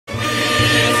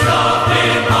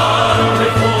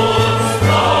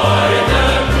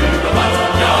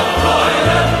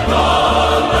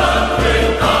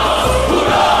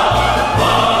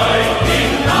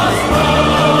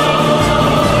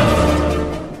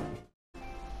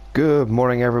Good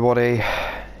morning, everybody.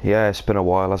 Yeah, it's been a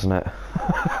while, hasn't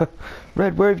it?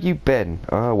 Red, where have you been?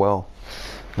 Oh, well,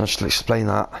 I'll just explain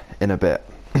that in a bit.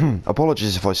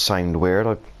 Apologies if I sound weird.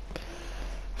 I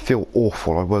feel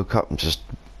awful. I woke up and just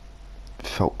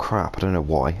felt crap. I don't know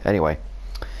why. Anyway,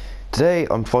 today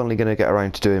I'm finally going to get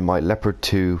around to doing my Leopard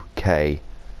 2K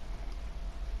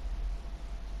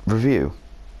review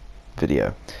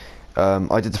video.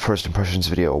 I did the first impressions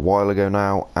video a while ago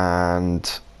now, and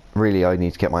really I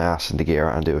need to get my ass into gear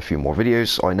and do a few more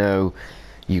videos. I know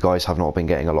you guys have not been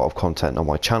getting a lot of content on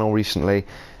my channel recently.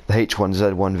 The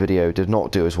H1Z1 video did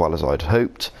not do as well as I'd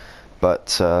hoped,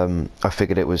 but I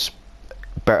figured it was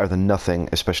better than nothing,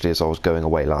 especially as I was going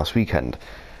away last weekend.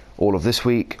 All of this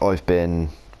week I've been,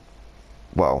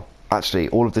 well, actually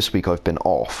all of this week I've been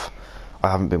off.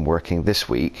 I haven't been working this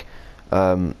week,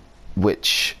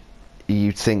 which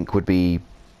you'd think would be,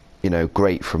 you know,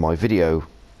 great for my video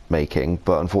making,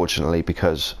 but unfortunately,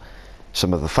 because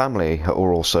some of the family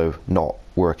are also not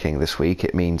working this week,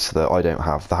 it means that I don't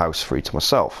have the house free to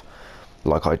myself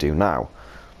like I do now.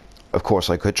 Of course,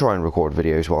 I could try and record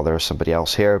videos while there's somebody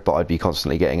else here, but I'd be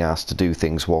constantly getting asked to do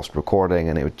things whilst recording,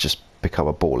 and it would just become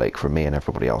a ball ache for me and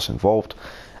everybody else involved,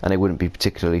 and it wouldn't be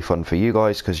particularly fun for you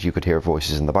guys because you could hear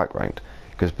voices in the background,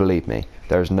 because believe me,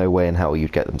 there's no way in hell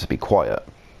you'd get them to be quiet.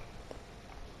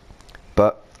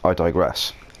 But I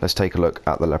digress. Let's take a look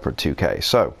at the Leopard 2K.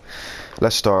 So,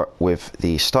 let's start with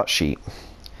the stat sheet.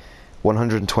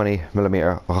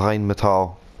 120mm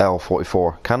Rheinmetall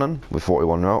L44 cannon with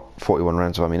 41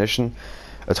 rounds of ammunition.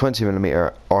 A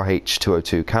 20mm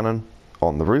RH202 cannon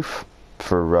on the roof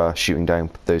for shooting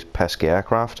down those pesky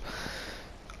aircraft.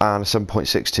 And a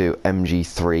 7.62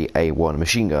 MG3A1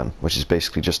 machine gun, which is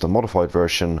basically just a modified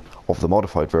version of the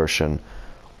modified version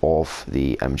of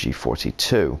the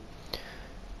MG42.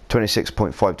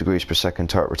 26.5 degrees per second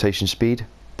turret rotation speed,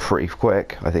 pretty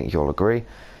quick, I think you'll agree.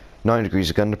 9 degrees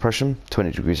of gun depression,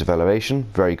 20 degrees of elevation,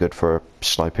 very good for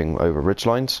sniping over ridge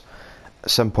lines.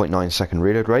 7.9 second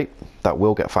reload rate, that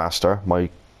will get faster, my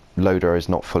loader is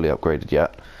not fully upgraded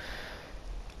yet.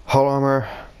 Hull armour,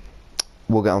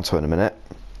 we'll get onto in a minute.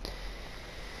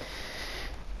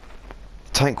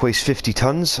 Tank weighs 50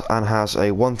 tons and has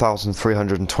a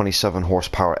 1,327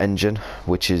 horsepower engine,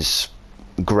 which is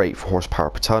great for horsepower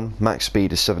per ton. Max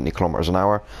speed is 70 kilometers an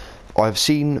hour. I've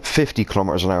seen 50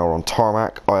 kilometers an hour on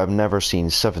tarmac. I have never seen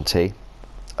 70.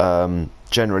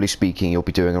 Generally speaking, you'll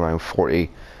be doing around 40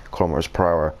 kilometers per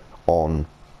hour on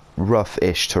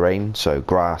rough-ish terrain, so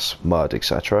grass, mud,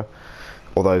 etc.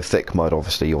 Although thick mud,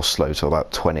 obviously, you'll slow to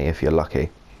about 20 if you're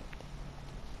lucky.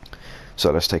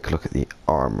 So let's take a look at the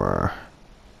armor.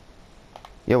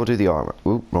 Yeah, we'll do the armor.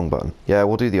 Ooh, wrong button. Yeah,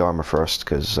 we'll do the armor first,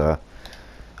 because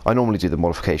I normally do the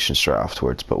modifications straight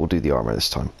afterwards, but we'll do the armor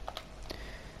this time.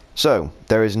 So,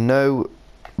 there is no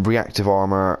reactive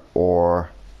armor or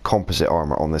composite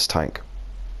armor on this tank.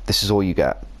 This is all you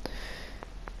get.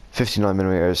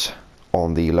 59mm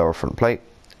on the lower front plate.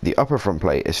 The upper front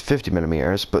plate is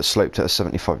 50mm, but sloped at a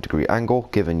 75-degree angle,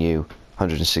 giving you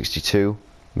 162mm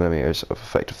of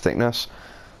effective thickness,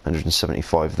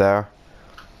 175 there.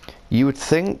 You would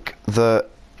think that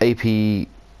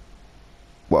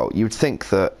you would think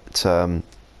that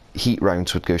heat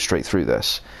rounds would go straight through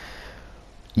this.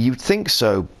 You'd think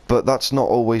so, but that's not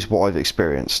always what I've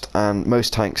experienced, and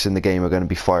most tanks in the game are going to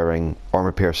be firing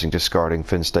armor-piercing, discarding,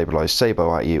 fin-stabilized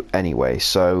sabot at you anyway,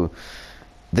 so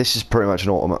this is pretty much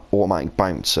an automatic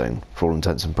bounce zone for all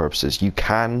intents and purposes. You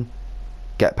can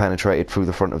get penetrated through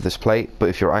the front of this plate, but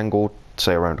if you're angled,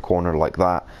 say around a corner like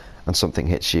that, and something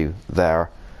hits you there,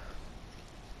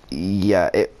 yeah,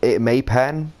 it may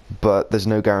pen, but there's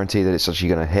no guarantee that it's actually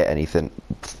going to hit anything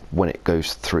when it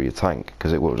goes through your tank,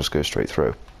 because it will just go straight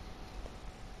through.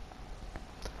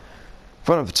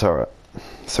 Front of the turret,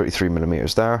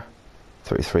 33mm there,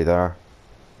 33 there,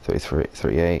 33,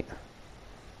 38,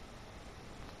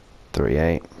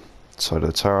 38, side of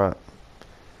the turret,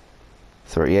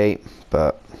 38,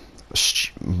 but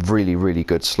really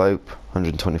good slope,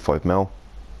 125mm,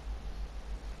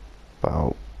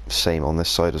 about same on this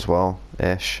side as well,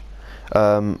 ish.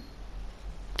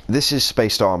 This is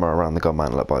spaced armor around the gun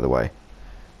mantlet, by the way.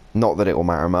 Not that it will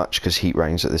matter much, because heat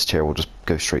rounds at this tier will just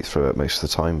go straight through it most of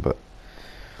the time, but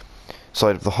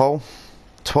side of the hull,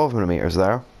 12mm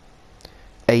there,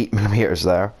 8mm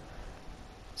there.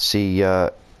 See,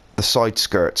 the side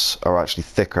skirts are actually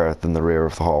thicker than the rear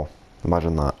of the hull.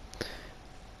 Imagine that.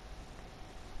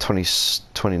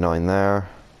 29 there,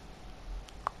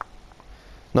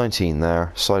 19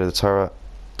 there, side of the turret,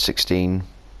 16.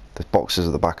 The boxes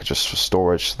at the back are just for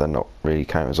storage, so they're not really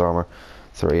count as armor.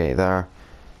 38 there.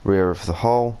 Rear of the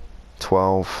hull,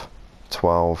 12,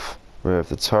 12, Rear of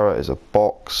the turret is a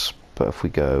box, but if we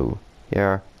go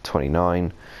here,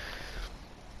 29.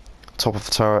 Top of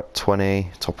the turret, 20.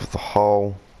 Top of the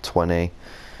hull, 20.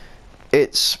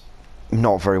 It's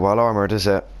not very well armoured, is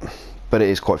it? But it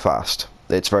is quite fast.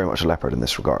 It's very much a Leopard in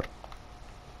this regard.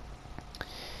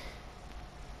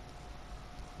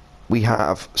 We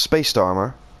have spaced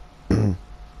armour.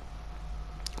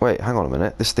 Wait, hang on a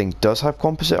minute. This thing does have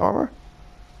composite armour?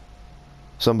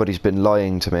 Somebody's been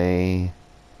lying to me.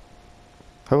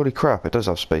 Holy crap, it does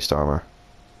have spaced armour.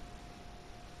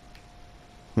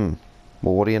 Well,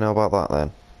 what do you know about that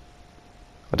then?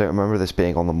 I don't remember this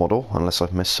being on the model, unless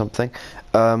I've missed something.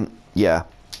 Yeah.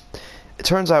 It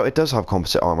turns out it does have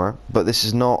composite armour, but this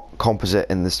is not composite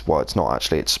in this... Well, it's not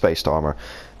actually, it's spaced armour,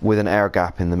 with an air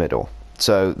gap in the middle.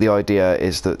 So the idea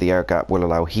is that the air gap will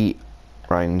allow heat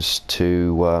rounds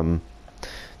to...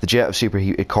 the jet of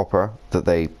superheated copper that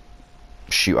they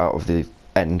shoot out of the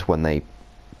end when they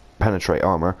penetrate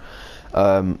armour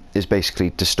is basically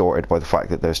distorted by the fact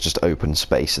that there's just open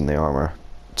space in the armour.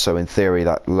 So in theory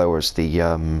that lowers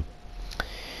the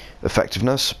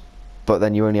effectiveness, but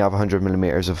then you only have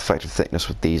 100mm of effective thickness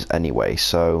with these anyway,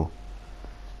 so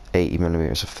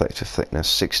 80mm of effective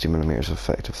thickness, 60mm of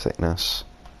effective thickness,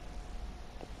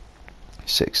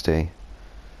 60,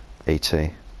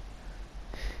 80.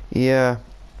 Yeah,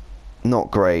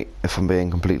 not great if I'm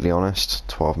being completely honest.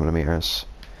 12mm.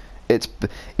 It's,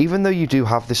 even though you do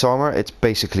have this armor, it's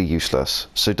basically useless,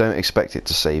 so don't expect it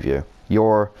to save you.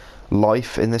 Your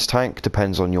life in this tank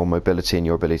depends on your mobility and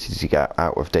your ability to get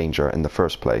out of danger in the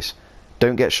first place.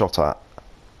 Don't get shot at.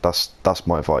 That's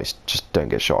my advice. Just don't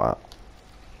get shot at.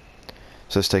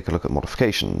 So let's take a look at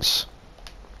modifications.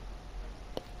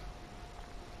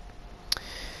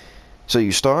 So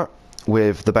you start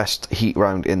with the best heat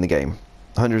round in the game.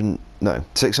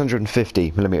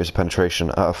 650mm of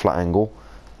penetration at a flat angle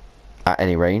at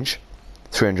any range,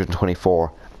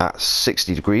 324 at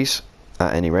 60 degrees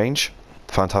at any range.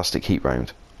 Fantastic heat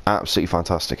round, absolutely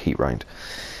fantastic heat round.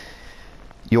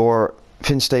 Your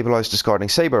fin stabilized discarding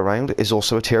saber round is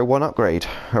also a tier 1 upgrade.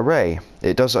 Hooray!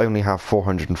 It does only have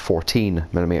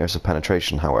 414mm of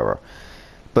penetration, however,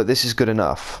 but this is good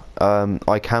enough.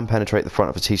 I can penetrate the front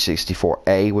of a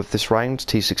T-64A with this round.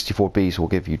 T-64Bs will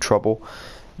give you trouble,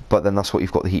 but then that's what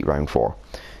you've got the heat round for.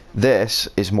 This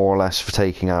is more or less for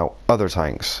taking out other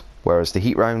tanks, whereas the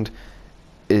heat round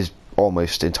is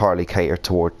almost entirely catered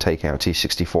toward taking out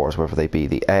T-64s, whether they be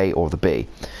the A or the B.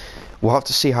 We'll have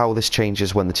to see how this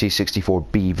changes when the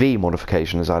T-64BV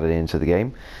modification is added into the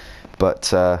game,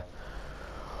 but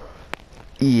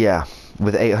yeah,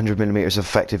 with 800mm of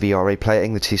effective ERA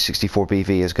plating, the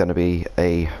T-64BV is going to be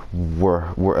a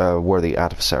worthy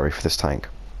adversary for this tank.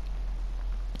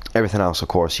 Everything else, of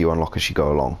course, you unlock as you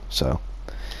go along, so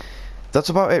that's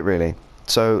about it really.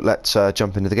 So let's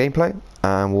jump into the gameplay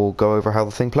and we'll go over how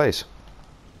the thing plays.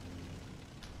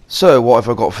 So what have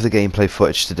I got for the gameplay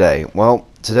footage today? Well,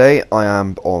 today I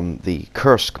am on the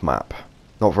Kursk map.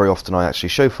 Not very often I actually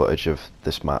show footage of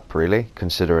this map really,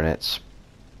 considering it's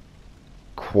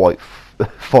quite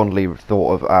fondly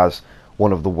thought of as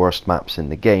one of the worst maps in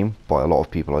the game by a lot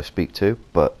of people I speak to,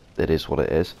 but it is what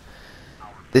it is.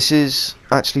 This has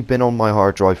actually been on my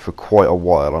hard drive for quite a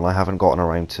while and I haven't gotten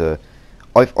around to...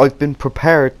 I've been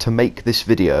prepared to make this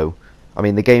video. I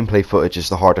mean, the gameplay footage is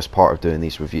the hardest part of doing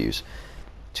these reviews.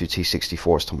 2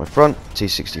 T-64s to my front,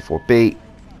 T-64B.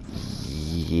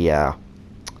 Yeah.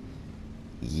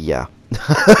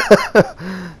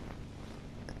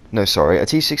 No, sorry, a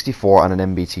T-64 and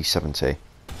an MBT-70.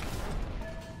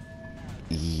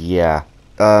 Yeah.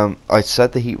 I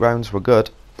said the heat rounds were good.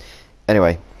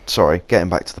 Anyway, sorry, getting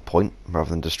back to the point rather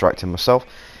than distracting myself.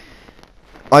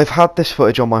 I've had this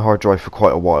footage on my hard drive for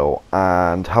quite a while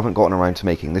and haven't gotten around to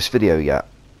making this video yet.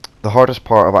 The hardest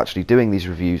part of actually doing these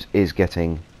reviews is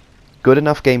getting good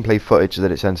enough gameplay footage that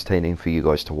it's entertaining for you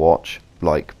guys to watch,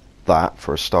 like that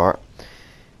for a start,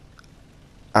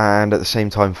 and at the same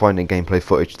time finding gameplay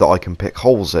footage that I can pick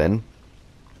holes in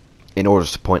order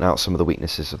to point out some of the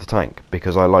weaknesses of the tank,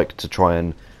 because I like to try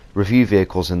and review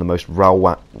vehicles in the most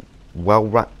well-rounded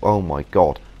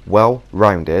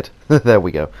there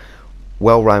we go,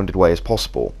 well-rounded way as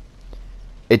possible.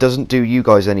 It doesn't do you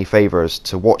guys any favours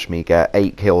to watch me get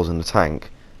 8 kills in the tank,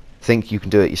 think you can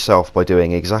do it yourself by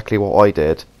doing exactly what I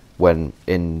did, when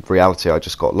in reality I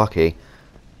just got lucky,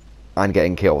 and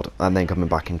getting killed, and then coming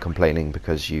back and complaining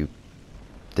because you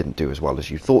didn't do as well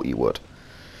as you thought you would.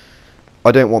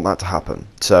 I don't want that to happen,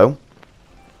 so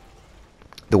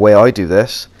the way I do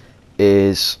this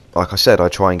is, like I said, I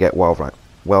try and get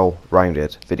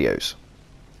well-rounded videos.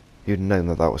 You'd known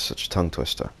that that was such a tongue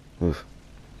twister. Oof.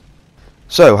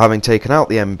 So, having taken out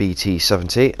the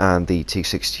MBT-70 and the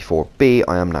T-64B,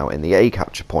 I am now in the A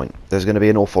capture point. There's going to be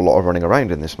an awful lot of running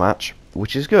around in this match,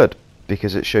 which is good,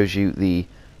 because it shows you the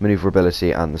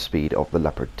maneuverability and the speed of the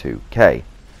Leopard 2K.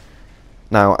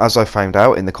 Now, as I found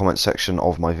out in the comments section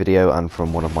of my video and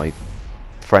from one of my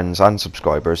friends and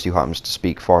subscribers who happens to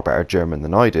speak far better German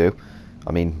than I do,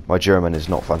 I mean, my German is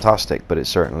not fantastic, but it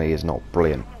certainly is not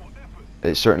brilliant.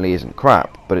 It certainly isn't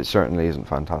crap, but it certainly isn't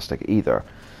fantastic either.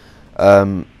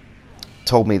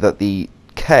 Told me that the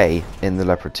K in the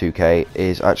Leopard 2K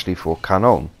is actually for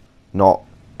Kanon, not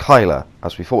Kyla,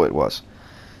 as we thought it was.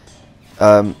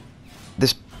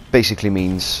 This basically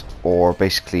means, or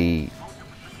basically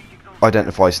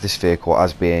identifies this vehicle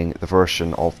as being the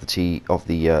version of the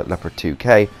Leopard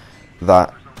 2K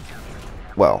that,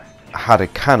 well, had a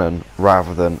cannon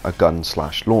rather than a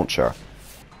gun/launcher.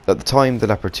 At the time the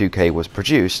Leopard 2K was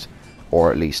produced,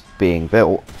 or at least being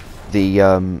built,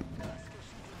 the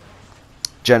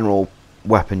general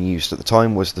weapon used at the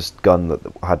time was this gun that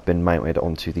had been mounted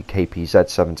onto the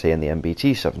KPZ-70 and the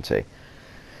MBT-70.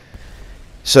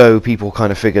 So people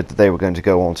kind of figured that they were going to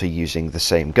go on to using the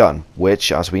same gun,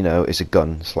 which, as we know, is a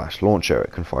gun/launcher.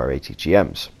 It can fire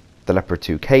ATGMs. The Leopard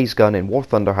 2K's gun in War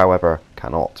Thunder, however,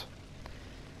 cannot.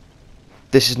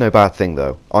 This is no bad thing,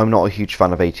 though. I'm not a huge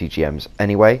fan of ATGMs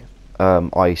anyway.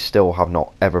 I still have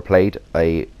not ever played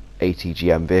a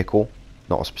ATGM vehicle,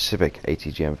 not a specific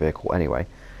ATGM vehicle anyway.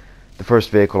 The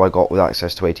first vehicle I got with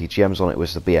access to ATGMs on it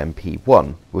was the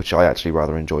BMP-1, which I actually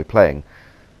rather enjoy playing,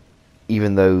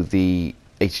 even though the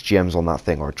ATGMs on that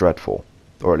thing are dreadful,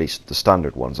 or at least the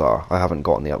standard ones are. I haven't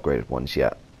gotten the upgraded ones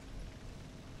yet.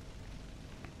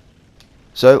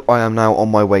 So I am now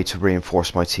on my way to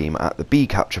reinforce my team at the B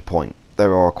capture point.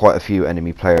 There are quite a few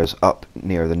enemy players up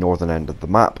near the northern end of the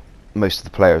map. Most of the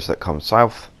players that come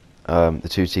south, the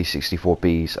two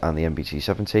T-64Bs and the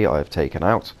MBT-70, I have taken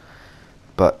out,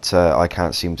 but I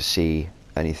can't seem to see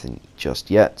anything just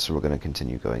yet, so we're going to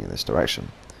continue going in this direction.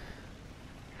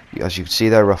 As you can see,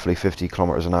 they're roughly 50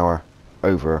 kilometers an hour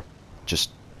over just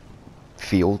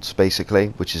fields, basically,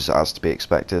 which is as to be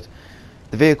expected.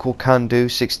 The vehicle can do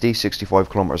 60-65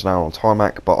 kilometers an hour on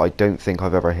tarmac, but I don't think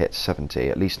I've ever hit 70,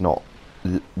 at least not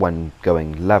when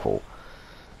going level.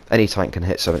 Any tank can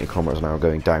hit 70 kilometers an hour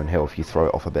going downhill if you throw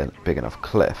it off a big enough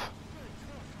cliff.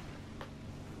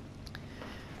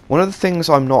 One of the things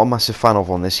I'm not a massive fan of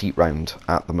on this heat round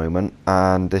at the moment,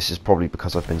 and this is probably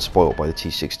because I've been spoiled by the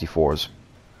T-64's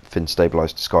fin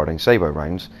stabilised discarding Sabo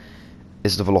rounds,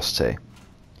 is the velocity.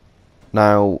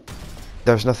 Now,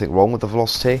 there's nothing wrong with the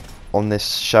velocity on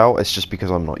this shell, it's just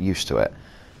because I'm not used to it.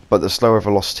 But the slower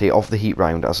velocity of the heat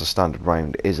round as a standard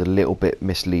round is a little bit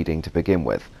misleading to begin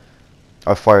with.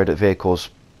 I've fired at vehicles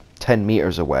 10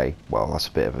 meters away, well that's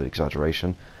a bit of an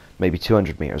exaggeration, maybe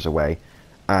 200 meters away,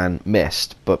 and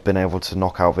missed, but been able to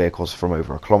knock out vehicles from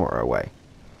over a kilometer away.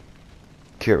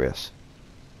 Curious.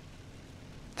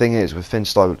 Thing is, with fin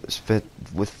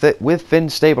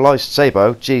stabilized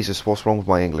Sabo, Jesus, what's wrong with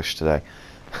my English today?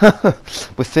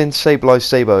 With fin stabilized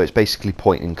Sabo, it's basically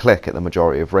point and click at the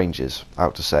majority of ranges,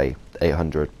 out to say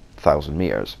 800,000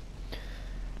 meters,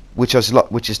 which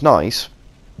is nice,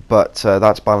 but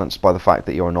that's balanced by the fact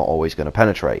that you're not always going to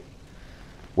penetrate.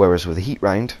 Whereas with a heat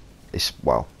round,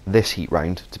 this heat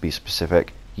round to be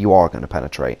specific, you are going to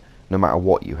penetrate no matter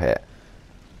what you hit.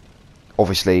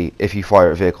 Obviously, if you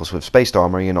fire at vehicles with spaced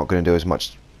armor, you're not going to do as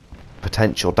much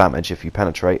potential damage if you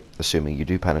penetrate, assuming you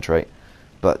do penetrate,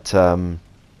 but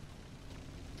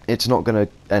it's not going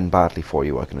to end badly for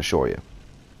you, I can assure you.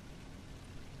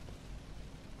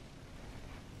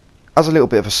 As a little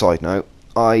bit of a side note,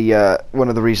 one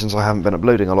of the reasons I haven't been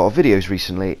uploading a lot of videos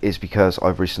recently is because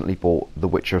I've recently bought The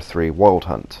Witcher 3 Wild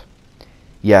Hunt.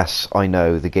 Yes, I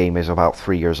know, the game is about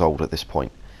 3 years old at this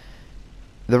point.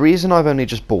 The reason I've only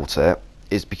just bought it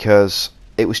is because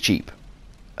it was cheap.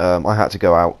 I had to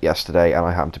go out yesterday and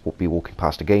I happened to be walking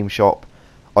past a game shop.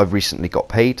 I've recently got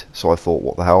paid, so I thought,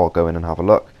 what the hell, I'll go in and have a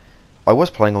look. I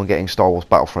was planning on getting Star Wars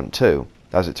Battlefront 2.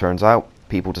 As it turns out,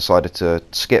 people decided to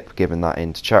skip giving that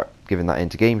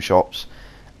into game shops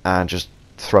and just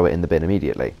throw it in the bin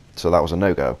immediately. So that was a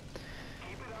no-go.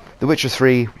 The Witcher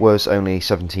 3 was only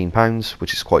 £17,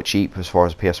 which is quite cheap as far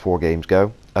as PS4 games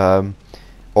go.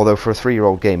 Although for a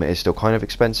 3-year-old game it is still kind of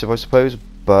expensive, I suppose,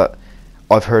 but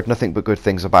I've heard nothing but good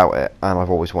things about it, and I've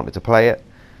always wanted to play it,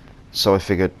 so I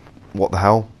figured, what the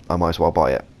hell, I might as well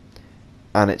buy it.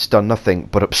 And it's done nothing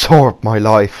but absorb my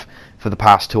life for the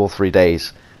past 2 or 3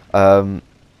 days.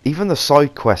 Even the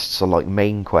side quests are like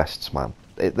main quests, man.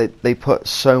 They put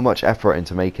so much effort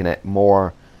into making it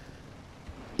more...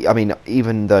 I mean,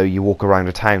 even though you walk around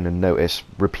a town and notice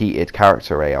repeated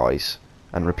character AIs,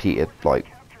 and repeated like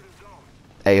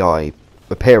AI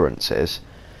appearances,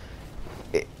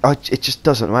 it just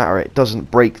doesn't matter. It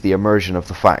doesn't break the immersion of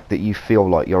the fact that you feel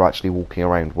like you're actually walking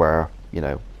around where, you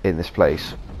know, in this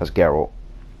place as Geralt.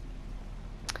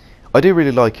 I do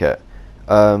really like it.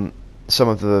 Some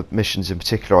of the missions in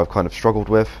particular I've kind of struggled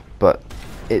with, but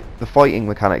the fighting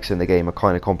mechanics in the game are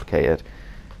kind of complicated.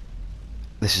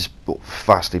 This is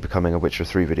fastly becoming a Witcher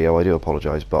 3 video, I do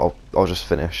apologise, but I'll just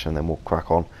finish and then we'll crack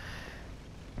on.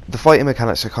 The fighting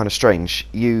mechanics are kind of strange.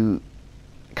 You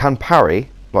can parry,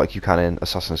 like you can in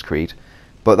Assassin's Creed,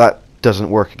 but that doesn't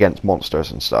work against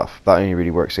monsters and stuff. That only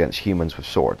really works against humans with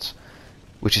swords,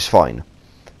 which is fine.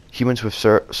 Humans with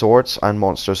swords and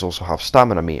monsters also have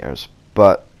stamina meters,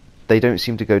 but they don't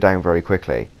seem to go down very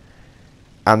quickly.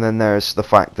 And then there's the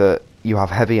fact that you have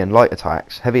heavy and light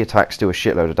attacks. Heavy attacks do a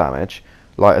shitload of damage.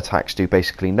 Light attacks do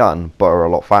basically none, but are a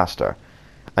lot faster.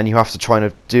 And you have to try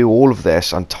and do all of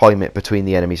this and time it between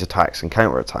the enemy's attacks and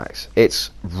counter attacks.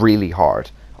 It's really hard.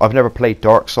 I've never played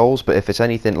Dark Souls, but if it's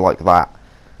anything like that,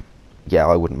 yeah,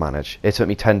 I wouldn't manage. It took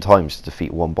me 10 times to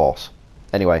defeat one boss.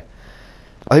 Anyway,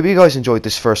 I hope you guys enjoyed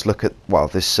this first look at, well,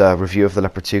 this review of the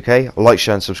Leopard 2K. Like,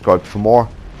 share and subscribe for more.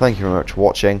 Thank you very much for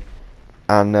watching.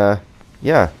 And,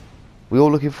 yeah, we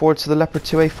all looking forward to the Leopard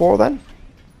 2A4 then?